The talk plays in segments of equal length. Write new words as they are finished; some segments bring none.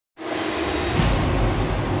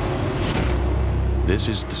This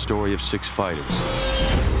is the story of 6 fighters.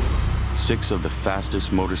 6 of the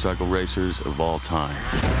fastest motorcycle racers of all time.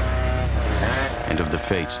 And of the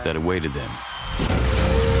fates that awaited them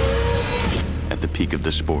at the peak of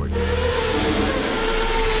the sport.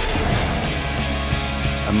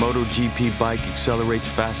 A MotoGP bike accelerates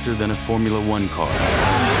faster than a Formula One car.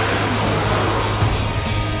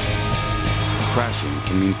 Crashing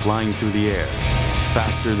can mean flying through the air,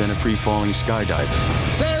 faster than a free-falling skydiver.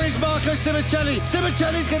 There is Marco Simoncelli.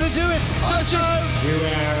 Simoncelli's going to do it. We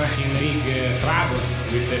were in big trouble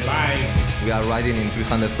with the bike. We are riding in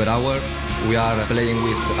 300 per hour. We are playing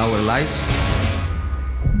with our lives.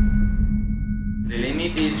 The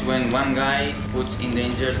limit is when one guy puts in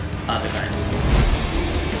danger other guys.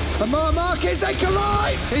 And Marq Marquez, they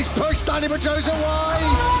collide! He's pushed Dani Pedrosa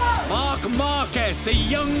wide! Marq Marquez, the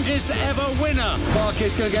youngest ever winner.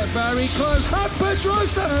 Marquez going to get very close, and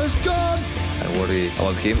Pedrosa has gone! I worry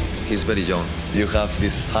about him. He's very young. You have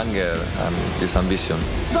this hunger and this ambition.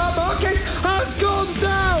 Marq Marquez has gone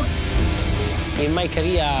down! In my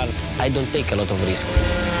career, I don't take a lot of risk.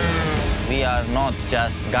 We are not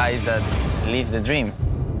just guys that live the dream.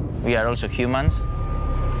 We are also humans.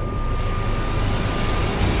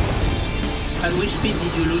 At which speed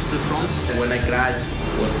did you lose the front? When I crashed,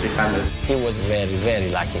 it was 300. He was very,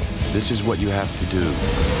 very lucky. This is what you have to do.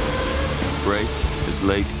 Brake as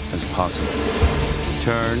late as possible.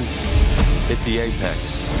 Turn, hit the apex.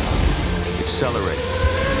 Accelerate.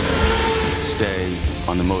 Stay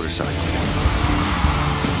on the motorcycle.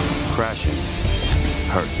 Crashing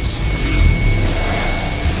hurts.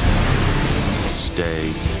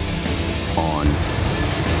 Stay on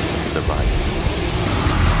the bike.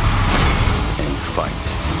 And fight.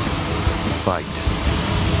 Fight.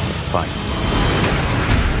 Fight.